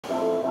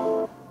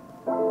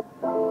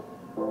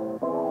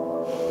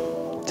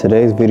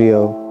Today's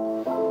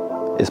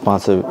video is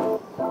sponsored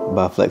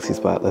by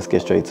FlexiSpot. Let's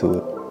get straight to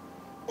it.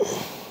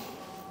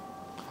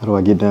 How do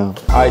I get down?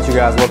 All right, you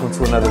guys, welcome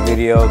to another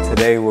video.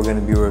 Today we're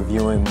gonna be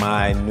reviewing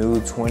my new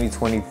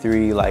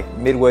 2023, like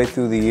midway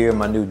through the year,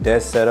 my new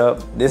desk setup.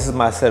 This is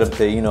my setup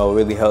that, you know,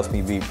 really helps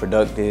me be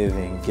productive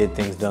and get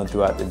things done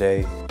throughout the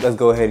day. Let's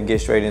go ahead and get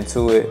straight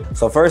into it.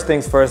 So first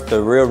things first,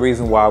 the real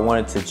reason why I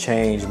wanted to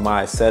change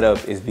my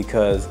setup is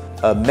because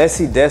a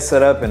messy desk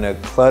setup and a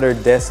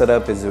cluttered desk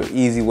setup is an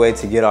easy way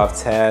to get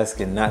off task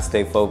and not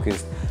stay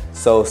focused.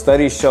 So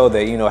studies show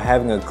that, you know,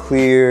 having a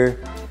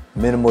clear,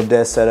 minimal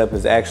desk setup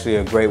is actually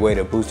a great way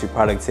to boost your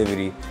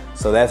productivity.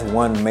 So that's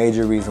one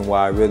major reason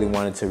why I really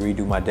wanted to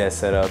redo my desk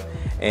setup.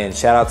 And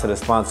shout out to the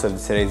sponsor of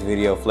today's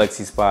video,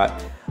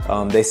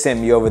 FlexiSpot. They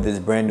sent me over this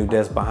brand new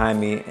desk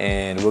behind me,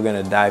 and we're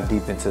gonna dive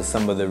deep into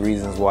some of the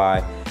reasons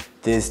why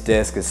this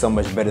desk is so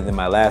much better than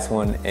my last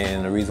one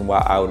and the reason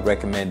why I would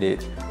recommend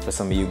it for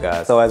some of you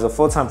guys. So as a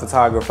full-time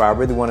photographer, I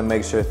really wanna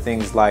make sure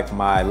things like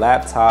my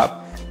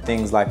laptop,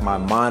 things like my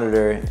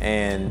monitor,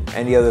 and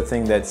any other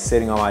thing that's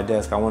sitting on my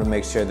desk, I wanna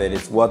make sure that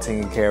it's well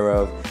taken care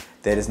of,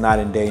 that it's not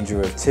in danger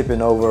of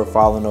tipping over,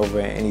 falling over,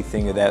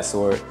 anything of that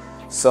sort.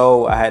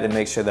 So I had to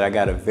make sure that I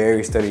got a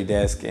very sturdy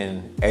desk,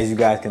 and as you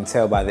guys can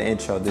tell by the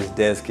intro, this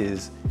desk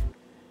is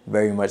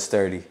very much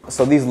sturdy.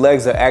 So these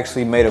legs are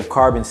actually made of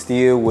carbon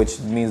steel, which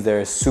means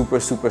they're super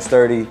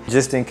sturdy.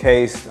 Just in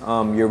case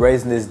you're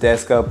raising this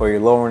desk up or you're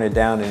lowering it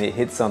down and it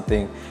hits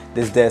something,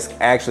 this desk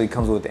actually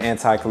comes with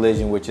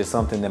anti-collision, which is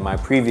something that my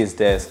previous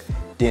desk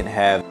didn't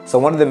have. So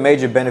one of the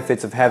major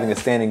benefits of having a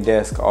standing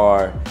desk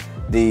are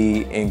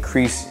the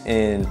increase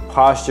in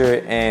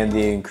posture and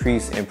the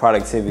increase in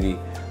productivity.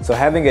 So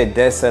having a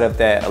desk setup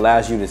that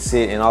allows you to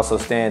sit and also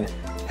stand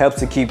helps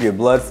to keep your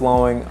blood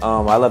flowing.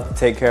 I love to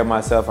take care of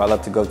myself. I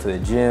love to go to the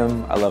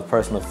gym. I love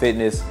personal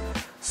fitness.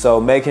 So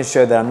making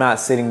sure that I'm not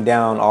sitting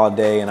down all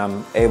day and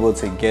I'm able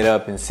to get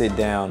up and sit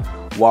down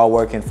while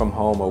working from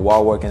home or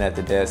while working at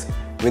the desk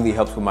really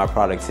helps with my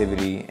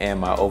productivity and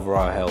my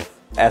overall health.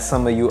 As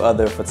some of you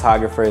other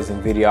photographers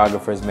and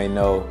videographers may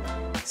know,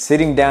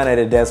 sitting down at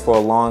a desk for a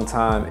long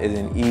time is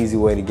an easy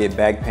way to get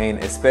back pain,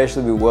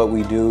 especially with what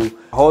we do.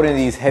 Holding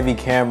these heavy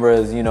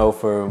cameras, you know,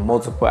 for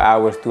multiple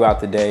hours throughout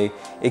the day,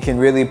 it can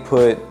really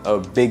put a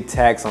big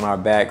tax on our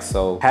back.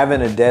 So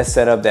having a desk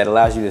setup that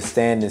allows you to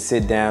stand and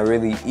sit down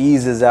really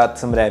eases out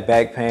some of that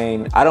back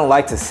pain. I don't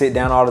like to sit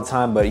down all the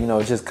time, but you know,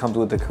 it just comes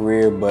with the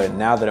career. But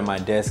now that my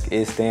desk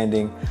is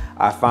standing,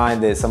 I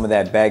find that some of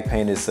that back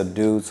pain is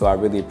subdued, so I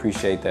really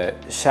appreciate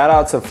that. Shout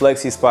out to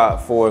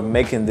FlexiSpot for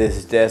making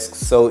this desk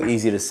so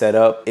easy to set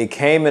up. It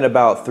came in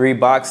about 3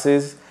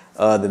 boxes.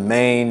 The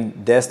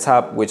main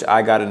desktop, which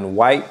I got in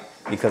white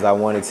because I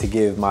wanted to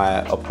give my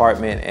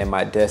apartment and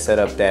my desk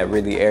setup that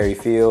really airy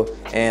feel.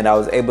 And I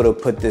was able to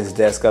put this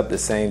desk up the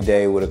same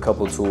day with a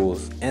couple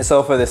tools. And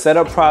so for the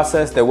setup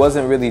process, there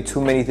wasn't really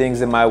too many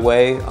things in my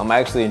way. I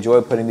actually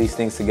enjoy putting these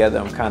things together.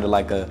 I'm kind of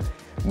like a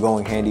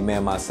going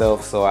handyman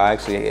myself, so I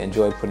actually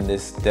enjoy putting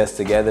this desk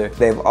together.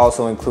 They've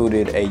also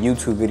included a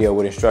YouTube video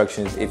with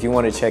instructions if you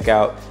want to check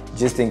out,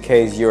 just in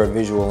case you're a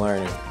visual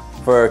learner.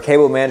 For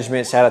cable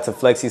management, shout out to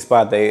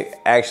FlexiSpot. They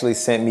actually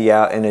sent me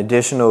out an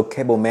additional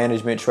cable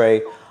management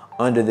tray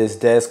under this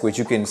desk, which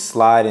you can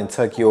slide and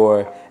tuck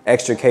your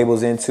extra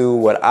cables into.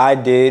 What I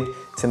did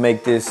to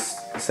make this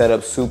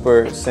setup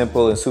super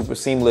simple and super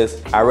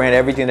seamless, I ran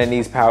everything that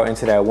needs power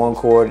into that one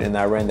cord, and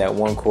I ran that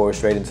one cord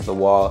straight into the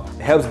wall.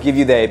 It helps give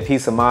you that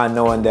peace of mind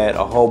knowing that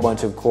a whole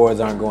bunch of cords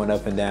aren't going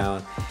up and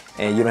down,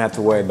 and you don't have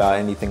to worry about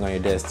anything on your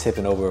desk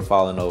tipping over or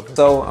falling over.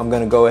 So I'm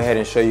gonna go ahead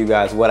and show you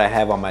guys what I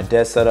have on my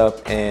desk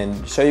setup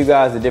and show you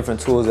guys the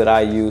different tools that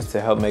I use to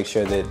help make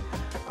sure that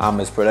I'm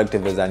as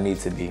productive as I need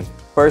to be.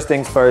 First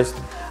things first,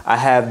 I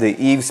have the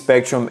Eve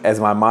Spectrum as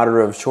my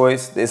monitor of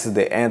choice. This is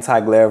the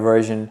anti-glare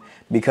version.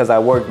 Because I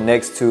work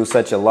next to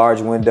such a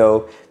large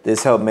window,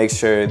 this helped make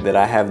sure that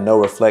I have no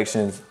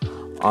reflections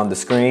on the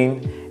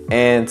screen.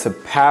 And to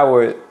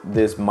power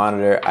this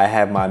monitor, I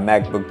have my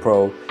MacBook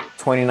Pro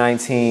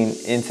 2019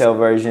 Intel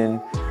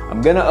version.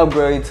 I'm gonna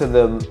upgrade to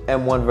the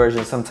M1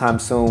 version sometime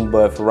soon,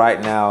 but for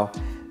right now,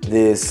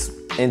 this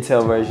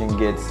Intel version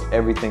gets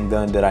everything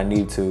done that I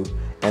need to.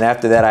 And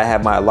after that, I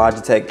have my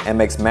Logitech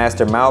MX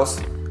Master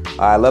mouse.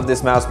 I love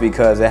this mouse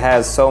because it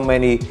has so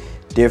many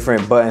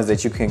different buttons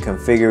that you can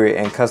configure it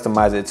and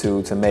customize it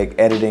to make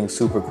editing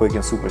super quick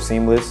and super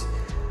seamless.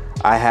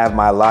 I have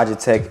my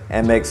Logitech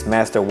MX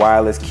Master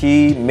Wireless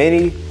Key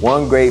Mini.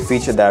 One great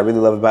feature that I really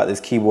love about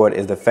this keyboard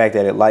is the fact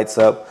that it lights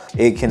up.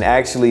 It can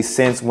actually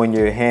sense when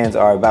your hands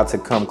are about to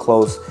come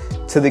close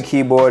to the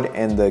keyboard,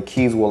 and the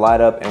keys will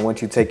light up, and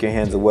once you take your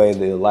hands away,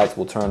 the lights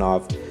will turn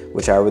off,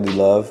 which I really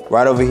love.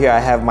 Right over here, I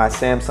have my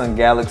Samsung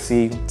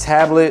Galaxy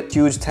tablet.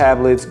 Huge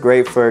tablets,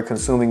 great for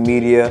consuming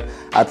media.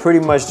 I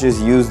pretty much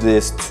just use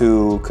this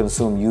to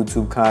consume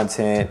YouTube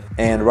content.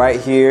 And right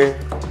here,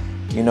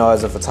 you know,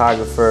 as a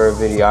photographer,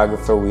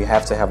 videographer, we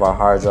have to have our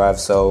hard drive.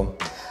 So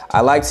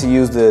I like to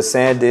use the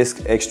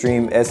SanDisk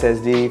Extreme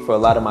SSD for a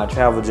lot of my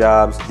travel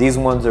jobs. These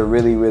ones are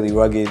really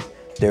rugged.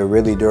 They're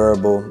really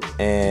durable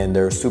and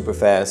they're super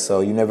fast,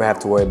 so you never have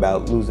to worry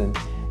about losing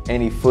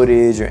any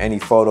footage or any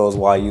photos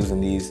while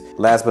using these.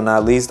 Last but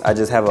not least, I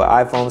just have an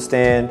iPhone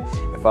stand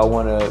if I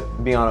want to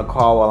be on a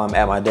call while I'm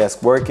at my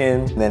desk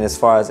working. And then as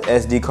far as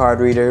SD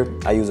card reader,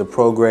 I use a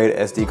Pro Grade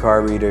SD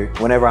card reader.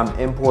 Whenever I'm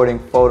importing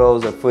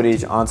photos or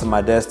footage onto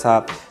my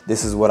desktop,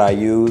 this is what I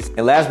use.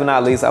 And last but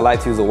not least, I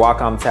like to use a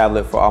Wacom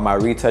tablet for all my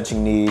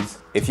retouching needs.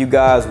 If you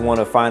guys want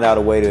to find out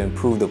a way to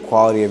improve the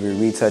quality of your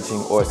retouching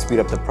or speed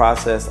up the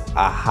process,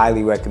 I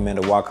highly recommend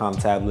a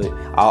Wacom tablet.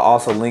 I'll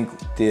also link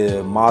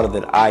the model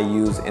that I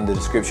use in the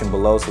description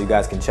below so you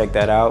guys can check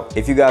that out.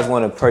 If you guys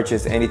want to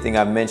purchase anything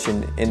I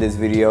mentioned in this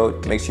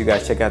video, make sure you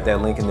guys check out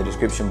that link in the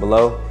description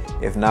below.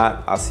 If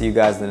not, I'll see you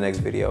guys in the next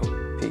video.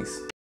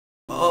 Peace.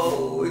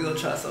 Oh, we're gonna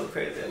try something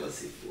crazy. Let's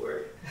see.